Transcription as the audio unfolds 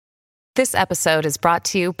This episode is brought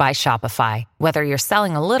to you by Shopify. Whether you're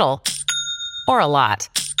selling a little or a lot,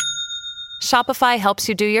 Shopify helps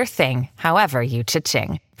you do your thing, however you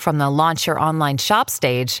cha-ching. From the launch your online shop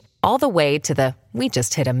stage, all the way to the we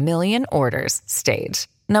just hit 1 million orders stage.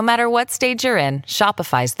 No matter what stage you're in,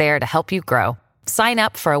 Shopify's there to help you grow. Sign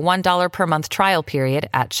up for a $1 per month trial period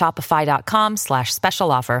at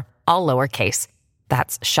shopify.com/special offer, all lowercase.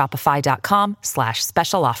 That's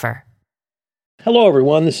shopify.com/special offer. Hello,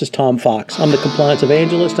 everyone. This is Tom Fox. I'm the Compliance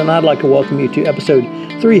Evangelist, and I'd like to welcome you to episode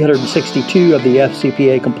 362 of the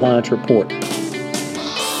FCPA Compliance Report.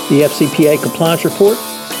 The FCPA Compliance Report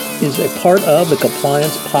is a part of the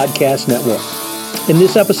Compliance Podcast Network. In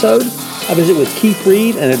this episode, I visit with Keith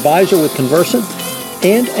Reed, an advisor with Conversant,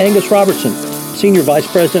 and Angus Robertson, Senior Vice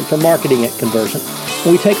President for Marketing at Conversant.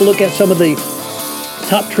 We take a look at some of the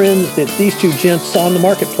top trends that these two gents saw in the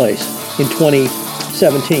marketplace in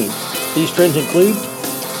 2017. These trends include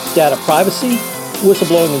data privacy,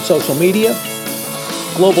 whistleblowing in social media,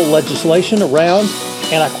 global legislation around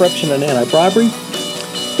anti-corruption and anti-bribery,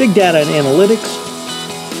 big data and analytics,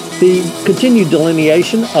 the continued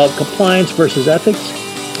delineation of compliance versus ethics,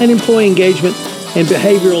 and employee engagement and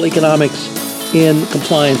behavioral economics in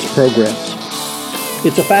compliance programs.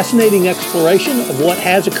 It's a fascinating exploration of what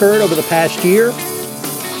has occurred over the past year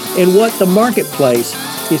and what the marketplace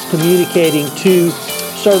is communicating to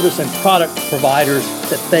service and product providers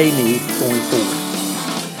that they need going forward.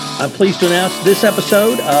 I'm pleased to announce this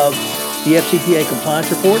episode of the FCPA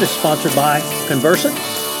Compliance Report is sponsored by Conversant.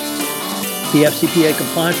 The FCPA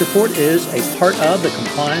Compliance Report is a part of the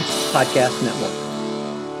Compliance Podcast Network.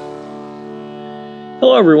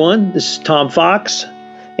 Hello, everyone. This is Tom Fox,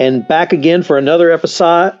 and back again for another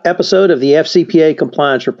episode of the FCPA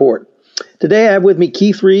Compliance Report. Today, I have with me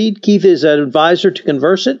Keith Reed. Keith is an advisor to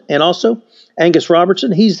Conversant, and also Angus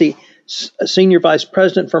Robertson. He's the Senior Vice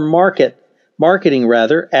President for Marketing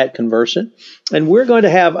at Conversant. And we're going to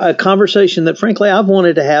have a conversation that, frankly, I've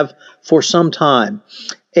wanted to have for some time.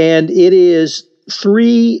 And it is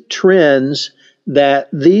 3 trends that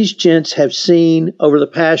these gents have seen over the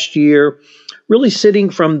past year, really sitting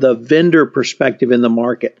from the vendor perspective in the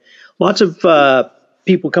market. Lots of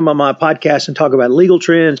people come on my podcast and talk about legal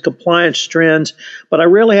trends, compliance trends, but I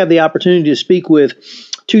rarely have the opportunity to speak with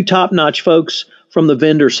 2 top-notch folks from the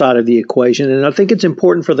vendor side of the equation. And I think it's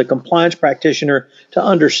important for the compliance practitioner to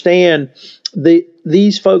understand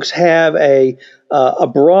these folks have a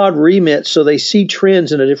broad remit, so they see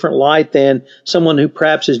trends in a different light than someone who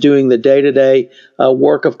perhaps is doing the day-to-day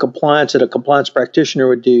work of compliance that a compliance practitioner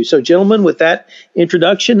would do. So, gentlemen, with that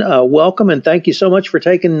introduction, welcome, and thank you so much for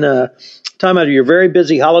taking time out of your very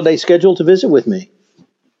busy holiday schedule to visit with me.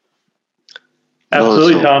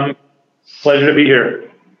 Absolutely, Tom. Pleasure to be here.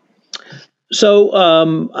 So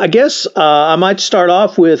I guess I might start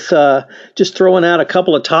off with just throwing out a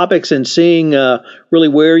couple of topics and seeing really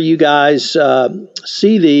where you guys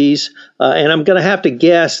see these. And I'm going to have to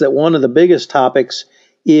guess that one of the biggest topics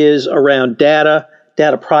is around data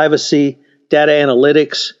privacy, data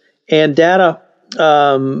analytics, and data,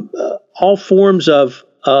 all forms of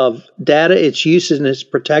data, its uses and its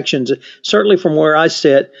protections. Certainly from where I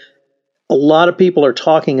sit, a lot of people are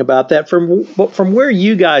talking about that. From where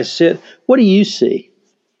you guys sit, what do you see?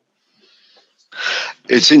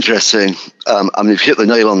 It's interesting. You've hit the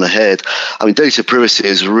nail on the head. Data privacy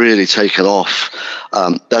has really taken off.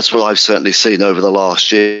 That's what I've certainly seen over the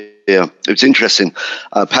last year. It's interesting.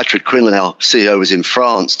 Patrick Quinlan, our CEO, was in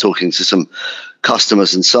France talking to some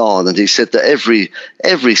customers and so on, and he said that every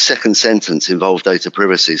second sentence involved data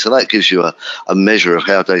privacy. So that gives you a measure of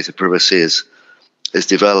how data privacy is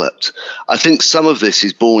developed. I think some of this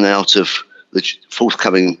is born out of the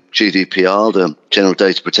forthcoming GDPR, the General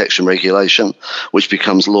Data Protection Regulation, which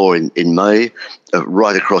becomes law in May,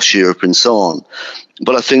 right across Europe and so on.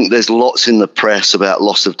 But I think there's lots in the press about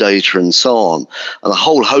loss of data and so on, and a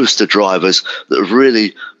whole host of drivers that have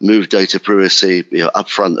really moved data privacy up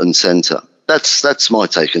front and center. That's my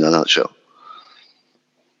take in a nutshell.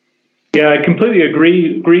 Yeah, I completely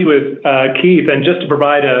agree with Keith. And just to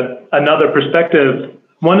provide another perspective,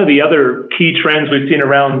 one of the other key trends we've seen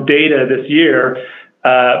around data this year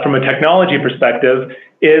from a technology perspective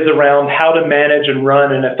is around how to manage and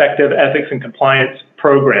run an effective ethics and compliance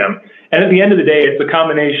program. And at the end of the day, it's a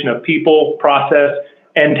combination of people, process,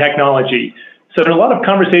 and technology. So there are a lot of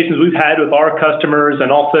conversations we've had with our customers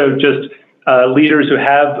and also just leaders who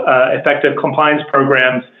have effective compliance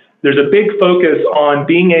programs. There's a big focus on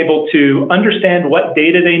being able to understand what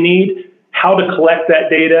data they need, how to collect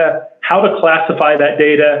that data, how to classify that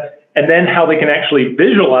data, and then how they can actually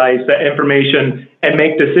visualize that information and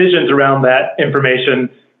make decisions around that information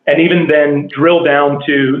and even then drill down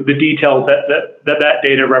to the details that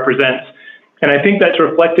data represents. And I think that's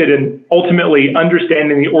reflected in ultimately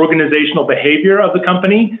understanding the organizational behavior of the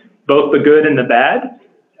company, both the good and the bad.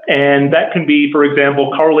 And that can be, for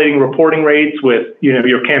example, correlating reporting rates with,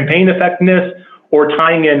 your campaign effectiveness, or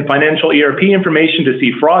tying in financial ERP information to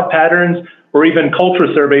see fraud patterns, or even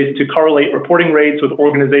culture surveys to correlate reporting rates with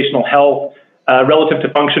organizational health relative to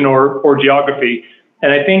function or geography.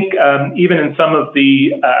 And I think even in some of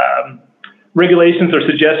the regulations or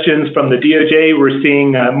suggestions from the DOJ, we're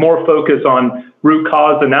seeing more focus on root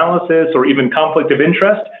cause analysis or even conflict of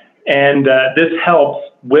interest. And this helps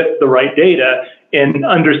with the right data in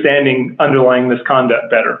understanding underlying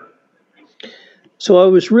misconduct better. So I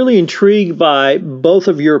was really intrigued by both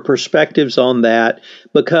of your perspectives on that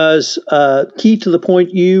because key to the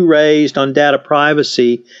point you raised on data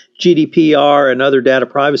privacy, GDPR and other data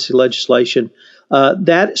privacy legislation,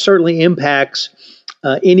 that certainly impacts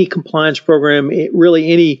any compliance program,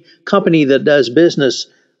 really any company that does business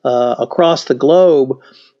across the globe.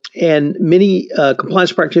 And many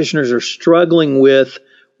compliance practitioners are struggling with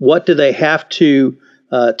what do they have to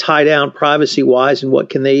tie down privacy-wise and what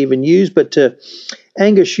can they even use. But to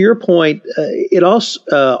Angus, your point, it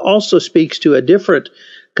also speaks to a different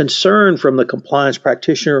concern from the compliance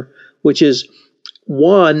practitioner, which is,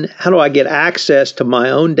 one, how do I get access to my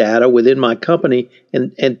own data within my company?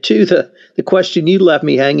 And two, the question you left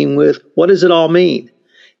me hanging with, what does it all mean?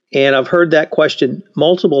 And I've heard that question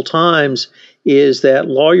multiple times, is that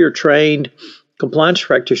lawyer-trained compliance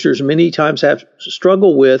practitioners many times have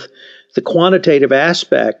struggled with the quantitative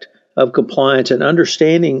aspect of compliance and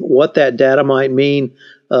understanding what that data might mean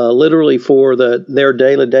literally for their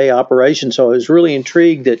day-to-day operation. So I was really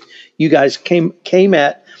intrigued that you guys came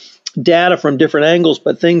at data from different angles,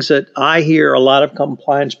 but things that I hear a lot of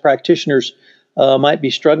compliance practitioners might be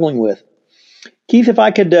struggling with. Keith, if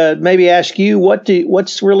I could maybe ask you,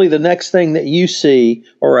 what's really the next thing that you see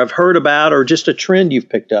or have heard about or just a trend you've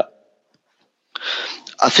picked up?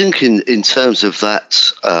 I think in terms of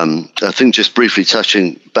that, I think just briefly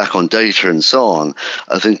touching back on data and so on,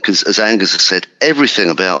 I think as Angus has said, everything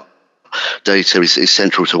about data is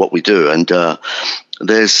central to what we do. And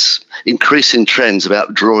there's increasing trends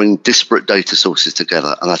about drawing disparate data sources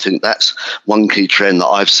together. And I think that's one key trend that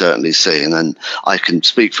I've certainly seen. And I can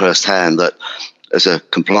speak firsthand that as a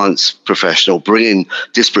compliance professional, bringing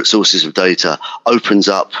disparate sources of data opens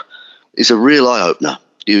up, is a real eye-opener.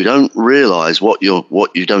 You don't realize what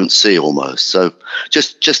you don't see almost. So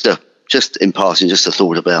just in passing, just a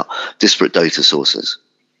thought about disparate data sources.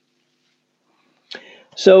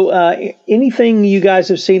 So anything you guys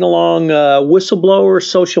have seen along whistleblowers,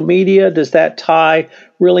 social media, does that tie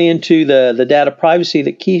really into the data privacy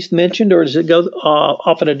that Keith mentioned, or does it go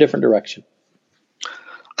off in a different direction?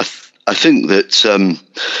 I think that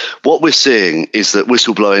what we're seeing is that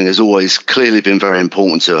whistleblowing has always clearly been very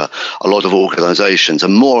important to a lot of organizations,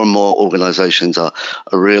 and more organizations are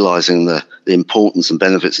realizing the importance and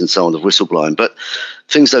benefits and so on of whistleblowing. But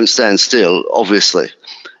things don't stand still, obviously.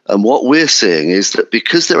 And what we're seeing is that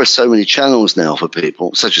because there are so many channels now for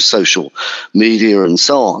people, such as social media and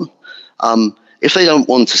so on, if they don't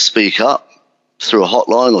want to speak up through a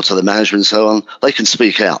hotline or to the management and so on, they can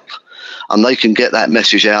speak out. And they can get that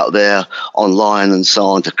message out there online and so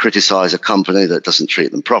on to criticize a company that doesn't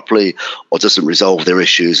treat them properly or doesn't resolve their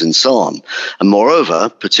issues and so on. And moreover,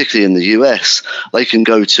 particularly in the US, they can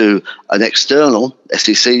go to an external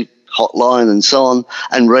SEC hotline and so on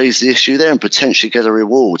and raise the issue there and potentially get a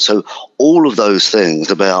reward. So all of those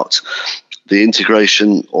things about the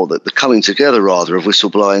integration or the coming together rather of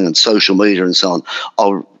whistleblowing and social media and so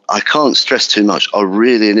on, I can't stress too much, are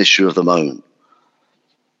really an issue of the moment.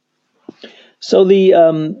 So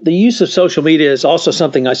the use of social media is also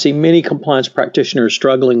something I see many compliance practitioners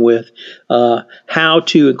struggling with, how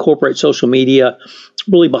to incorporate social media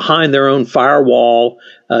really behind their own firewall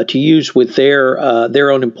to use with their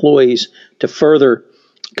own employees to further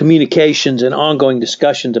communications and ongoing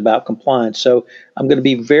discussions about compliance. So I'm going to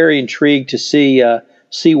be very intrigued to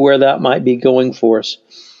see where that might be going for us.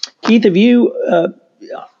 Keith, have you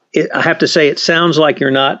I have to say, it sounds like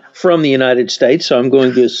you're not from the United States, so I'm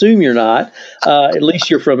going to assume you're not. At least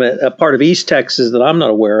you're from a part of East Texas that I'm not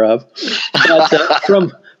aware of. But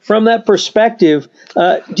from that perspective,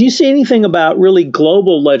 do you see anything about really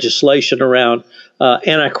global legislation around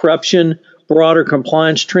anti-corruption, broader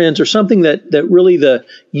compliance trends, or something that really the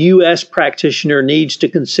U.S. practitioner needs to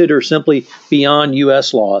consider simply beyond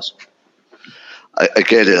U.S. laws? I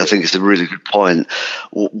get it. I think it's a really good point.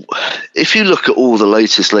 If you look at all the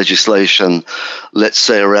latest legislation, let's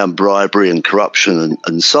say around bribery and corruption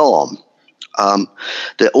and so on,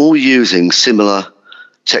 they're all using similar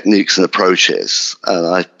techniques and approaches. And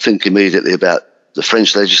I think immediately about the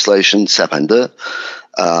French legislation, Sapin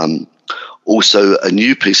II, also a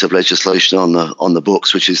new piece of legislation on the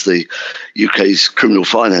books, which is the UK's Criminal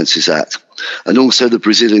Finances Act, and also the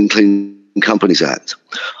Brazilian Clean Companies Act.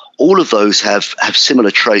 All of those have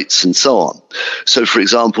similar traits and so on. So, for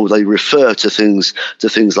example, they refer to things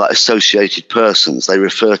like associated persons. They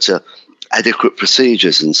refer to adequate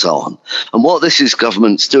procedures and so on. And what this is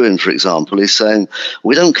government's doing, for example, is saying,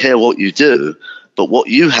 we don't care what you do, but what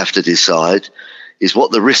you have to decide is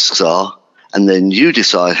what the risks are, and then you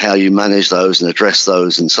decide how you manage those and address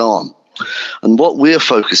those and so on. And what we're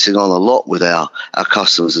focusing on a lot with our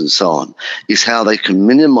customers and so on is how they can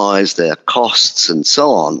minimize their costs and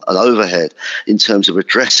so on and overhead in terms of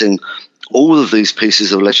addressing all of these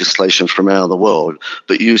pieces of legislation from around the world,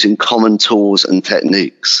 but using common tools and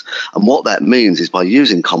techniques. And what that means is by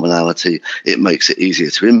using commonality, it makes it easier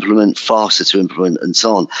to implement, faster to implement, and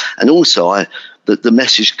so on. And also, the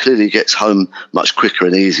message clearly gets home much quicker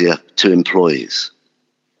and easier to employees.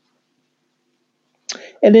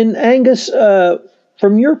 And then, Angus,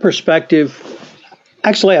 from your perspective,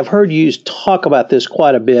 actually, I've heard you talk about this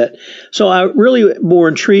quite a bit. So I'm really more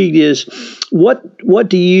intrigued is what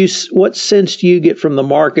sense do you get from the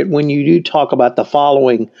market when you do talk about the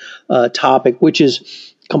following topic, which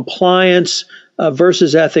is compliance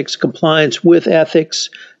versus ethics, compliance with ethics,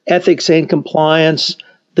 ethics and compliance,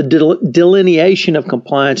 the delineation of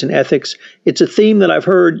compliance and ethics. It's a theme that I've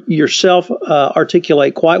heard yourself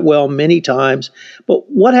articulate quite well many times. But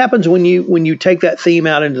what happens when you take that theme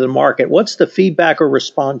out into the market? What's the feedback or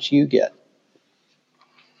response you get?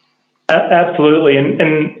 Absolutely.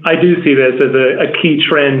 And I do see this as a key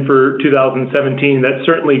trend for 2017 that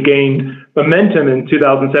certainly gained momentum in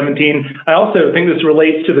 2017. I also think this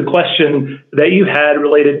relates to the question that you had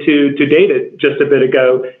related to data just a bit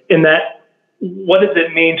ago, in that what does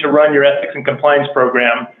it mean to run your ethics and compliance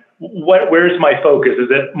program? Where's my focus? Is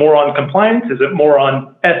it more on compliance? Is it more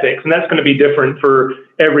on ethics? And that's going to be different for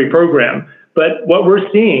every program. But what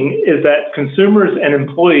we're seeing is that consumers and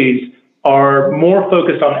employees are more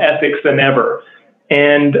focused on ethics than ever.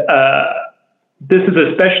 And this is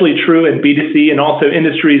especially true in B2C and also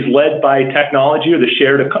industries led by technology or the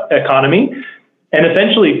shared economy. And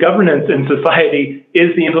essentially, governance in society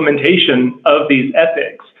is the implementation of these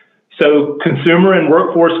ethics. So consumer and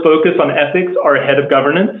workforce focus on ethics are ahead of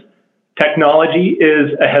governance. Technology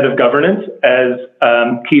is ahead of governance, as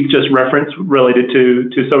Keith just referenced, related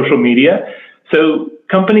to social media. So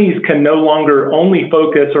companies can no longer only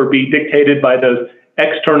focus or be dictated by those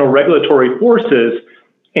external regulatory forces.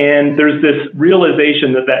 And there's this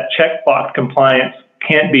realization that checkbox compliance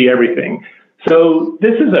can't be everything. So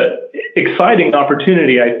this is an exciting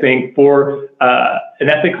opportunity, I think, for an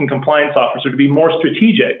ethics and compliance officer to be more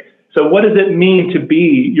strategic. So what does it mean to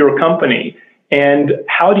be your company? And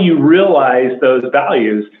how do you realize those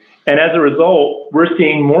values? And as a result, we're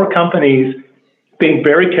seeing more companies think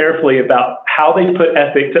very carefully about how they put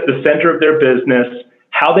ethics at the center of their business,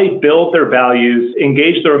 how they build their values,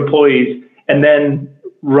 engage their employees, and then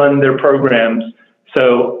run their programs.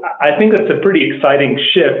 So I think that's a pretty exciting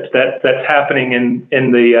shift that's happening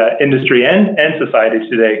in the industry and society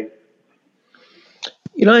today.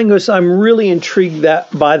 You know, Angus, I'm really intrigued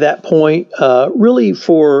by that point, really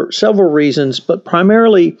for several reasons, but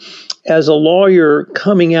primarily as a lawyer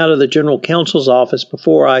coming out of the general counsel's office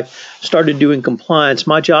before I started doing compliance.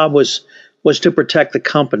 My job was to protect the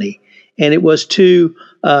company, and it was to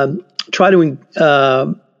try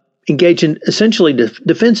to engage in essentially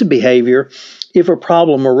defensive behavior if a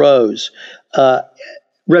problem arose.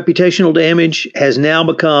 Reputational damage has now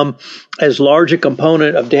become as large a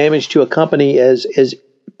component of damage to a company as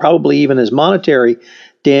probably even as monetary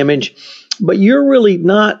damage. But you're really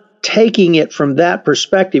not taking it from that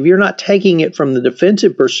perspective. You're not taking it from the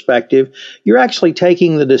defensive perspective. You're actually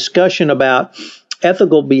taking the discussion about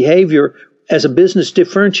ethical behavior as a business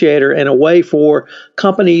differentiator and a way for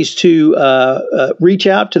companies to reach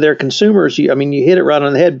out to their consumers. I mean, you hit it right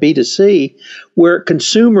on the head, B2C, where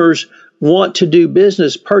consumers want to do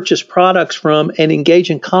business, purchase products from, and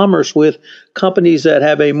engage in commerce with companies that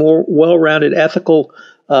have a more well-rounded ethical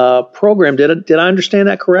program. Did I understand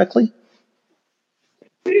that correctly?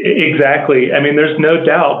 Exactly. I mean, there's no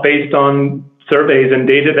doubt, based on surveys and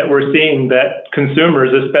data that we're seeing, that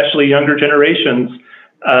consumers, especially younger generations,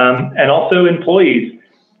 and also employees,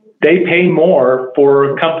 they pay more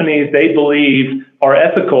for companies they believe are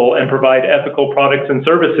ethical and provide ethical products and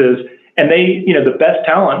services. And they, the best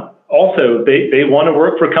talent also, they want to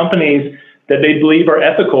work for companies that they believe are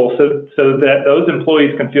ethical, so that those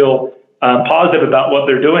employees can feel positive about what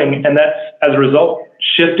they're doing. And that's, as a result,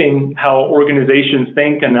 shifting how organizations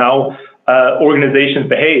think and how organizations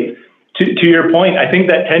behave. To your point, I think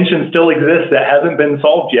that tension still exists. That hasn't been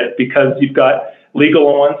solved yet, because you've got legal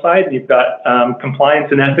on one side and you've got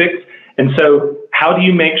compliance and ethics. And so how do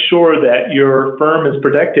you make sure that your firm is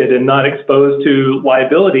protected and not exposed to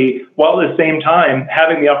liability, while at the same time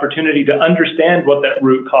having the opportunity to understand what that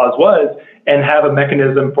root cause was and have a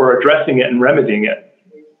mechanism for addressing it and remedying it?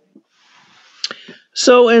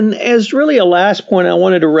 So, and as really a last point, I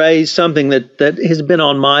wanted to raise something that has been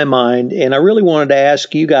on my mind, and I really wanted to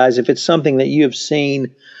ask you guys if it's something that you have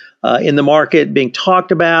seen in the market being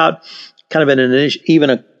talked about, kind of even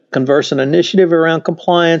a conversant initiative around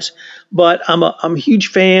compliance. But I'm a huge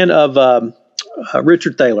fan of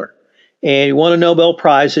Richard Thaler, and he won a Nobel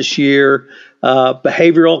Prize this year,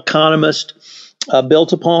 behavioral economist,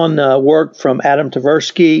 built upon work from Adam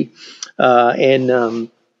Tversky and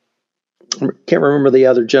can't remember the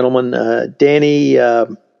other gentleman, Danny,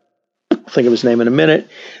 I'll think of his name in a minute,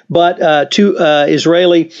 but two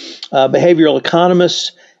Israeli behavioral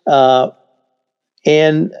economists.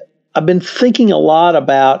 And I've been thinking a lot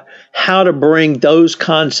about how to bring those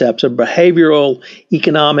concepts of behavioral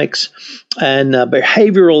economics and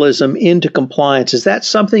behavioralism into compliance. Is that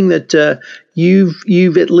something that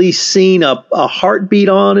you've at least seen a heartbeat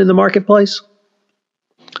on in the marketplace?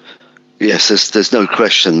 Yes, there's no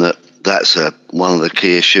question that that's one of the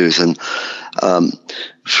key issues. And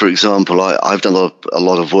for example, I've done a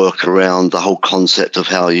lot of work around the whole concept of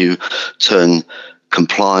how you turn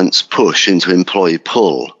compliance push into employee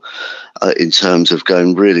pull, in terms of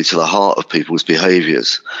going really to the heart of people's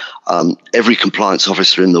behaviors. Every compliance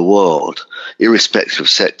officer in the world, irrespective of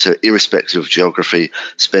sector, irrespective of geography,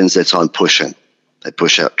 spends their time pushing. They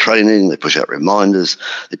push out training, they push out reminders,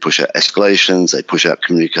 they push out escalations, they push out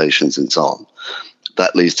communications, and so on.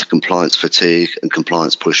 That leads to compliance fatigue and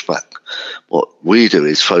compliance pushback. What we do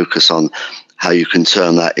is focus on how you can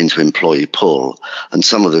turn that into employee pull. And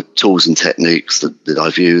some of the tools and techniques that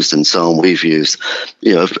I've used and so on, we've used,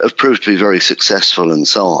 have proved to be very successful and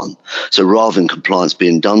so on. So rather than compliance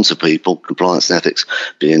being done to people, compliance and ethics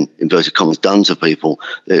being, inverted commas, done to people,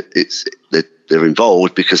 they're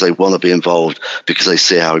involved because they want to be involved, because they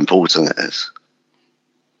see how important it is.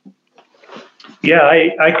 Yeah,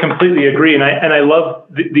 I completely agree, and I love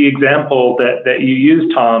the example that you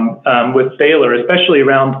used, Tom, with Thaler, especially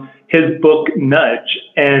around his book Nudge,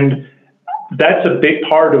 and that's a big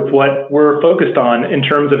part of what we're focused on in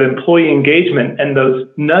terms of employee engagement and those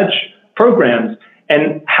nudge programs.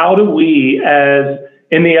 And how do we, as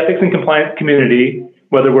in the ethics and compliance community,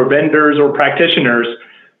 whether we're vendors or practitioners,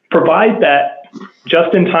 provide that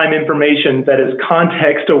just-in-time information that is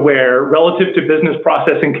context-aware relative to business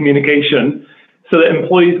process and communication, so that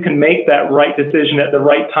employees can make that right decision at the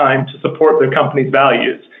right time to support their company's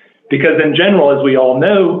values. Because in general, as we all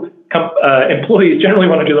know, employees generally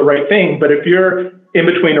want to do the right thing, but if you're in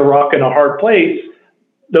between a rock and a hard place,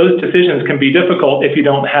 those decisions can be difficult if you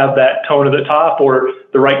don't have that tone at the top or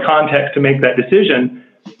the right context to make that decision.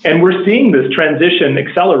 And we're seeing this transition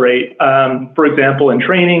accelerate, for example, in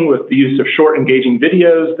training with the use of short, engaging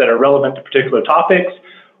videos that are relevant to particular topics,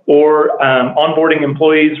 or onboarding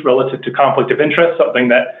employees relative to conflict of interest, something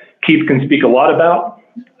that Keith can speak a lot about.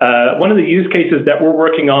 One of the use cases that we're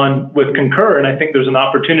working on with Concur, and I think there's an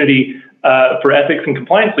opportunity for ethics and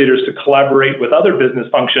compliance leaders to collaborate with other business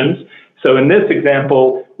functions. So in this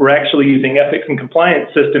example, we're actually using ethics and compliance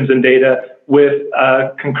systems and data with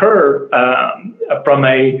Concur from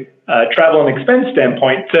a travel and expense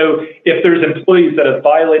standpoint. So if there's employees that have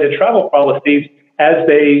violated travel policies, as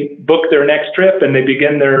they book their next trip and they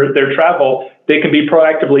begin their travel, they can be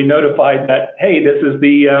proactively notified that, hey, this is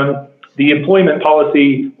the employment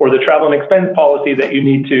policy or the travel and expense policy that you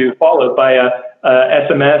need to follow by a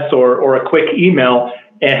SMS or a quick email.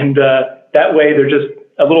 And that way they're just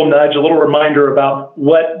a little nudge, a little reminder about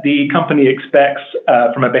what the company expects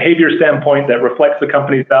from a behavior standpoint that reflects the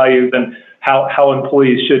company's values and how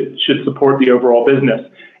employees should support the overall business.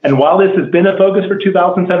 And while this has been a focus for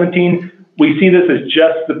 2017, we see this as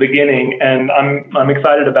just the beginning, and I'm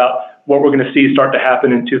excited about what we're going to see start to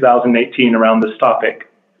happen in 2018 around this topic.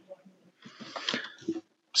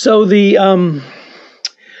 So the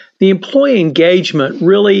employee engagement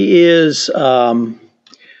really is, I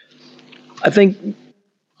think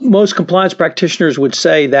most compliance practitioners would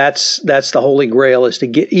say that's the holy grail, is to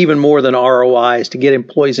get even more than ROI, is to get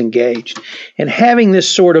employees engaged. And having this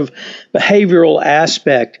sort of behavioral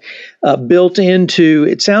aspect built into,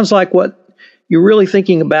 it sounds like what you're really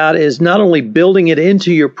thinking about is not only building it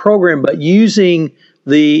into your program, but using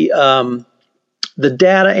the the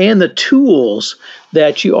data and the tools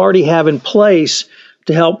that you already have in place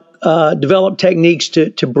to help develop techniques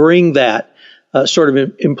to bring that sort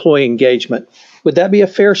of employee engagement. Would that be a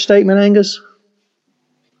fair statement, Angus?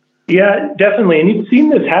 Yeah, definitely. And you've seen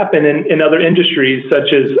this happen in other industries,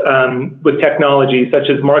 such as with technology, such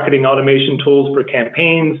as marketing automation tools for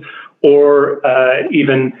campaigns, or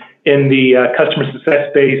even in the customer success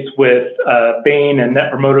space with Bain and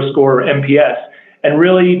Net Promoter Score, or NPS, and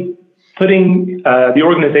really putting the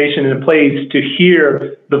organization in place to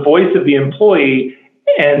hear the voice of the employee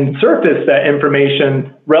and surface that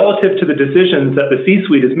information relative to the decisions that the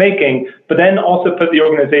C-suite is making, but then also put the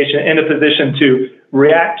organization in a position to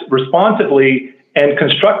react responsively and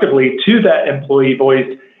constructively to that employee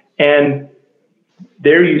voice. And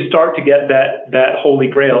there you start to get that holy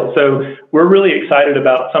grail. So we're really excited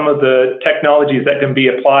about some of the technologies that can be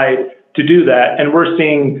applied to do that. And we're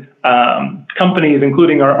seeing companies,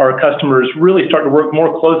 including our customers, really start to work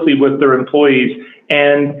more closely with their employees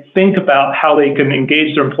and think about how they can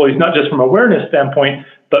engage their employees, not just from an awareness standpoint,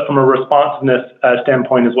 but from a responsiveness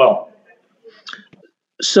standpoint as well.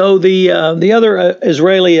 So the other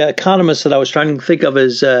Israeli economist that I was trying to think of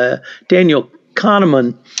is Daniel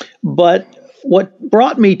Kahneman. But what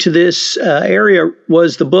brought me to this area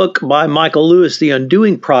was the book by Michael Lewis, The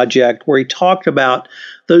Undoing Project, where he talked about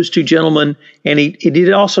those two gentlemen, and he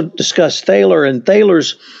did also discuss Thaler, and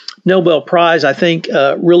Thaler's Nobel Prize, I think,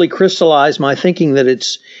 really crystallized my thinking that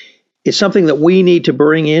it's something that we need to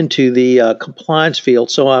bring into the compliance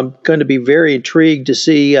field. So I'm going to be very intrigued to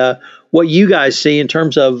see what you guys see in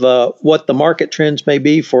terms of what the market trends may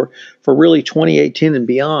be for really 2018 and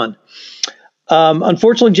beyond.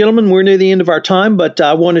 Unfortunately, gentlemen, we're near the end of our time, but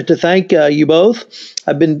I wanted to thank you both.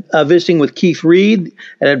 I've been visiting with Keith Reed,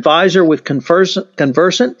 an advisor with Conversant,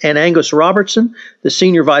 and Angus Robertson, the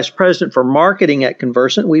Senior Vice President for Marketing at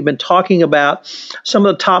Conversant. We've been talking about some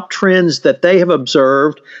of the top trends that they have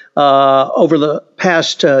observed over the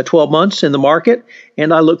past 12 months in the market,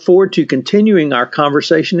 and I look forward to continuing our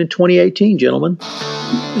conversation in 2018, gentlemen.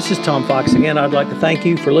 This is Tom Fox again. I'd like to thank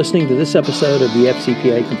you for listening to this episode of the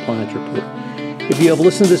FCPA Compliance Report. If you have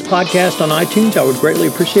listened to this podcast on iTunes, I would greatly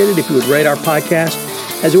appreciate it if you would rate our podcast,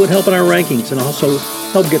 as it would help in our rankings and also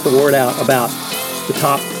help get the word out about the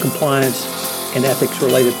top compliance and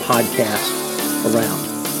ethics-related podcasts around.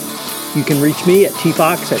 You can reach me at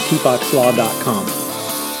tfox@tfoxlaw.com.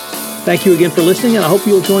 Thank you again for listening, and I hope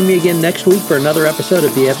you'll join me again next week for another episode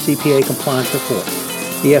of the FCPA Compliance Report.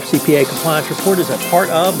 The FCPA Compliance Report is a part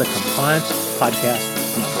of the Compliance Podcast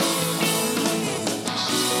Network.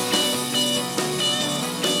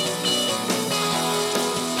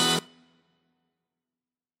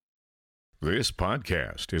 This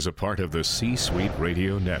podcast is a part of the C-Suite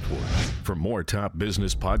Radio Network. For more top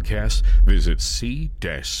business podcasts, visit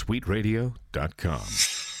c-suiteradio.com.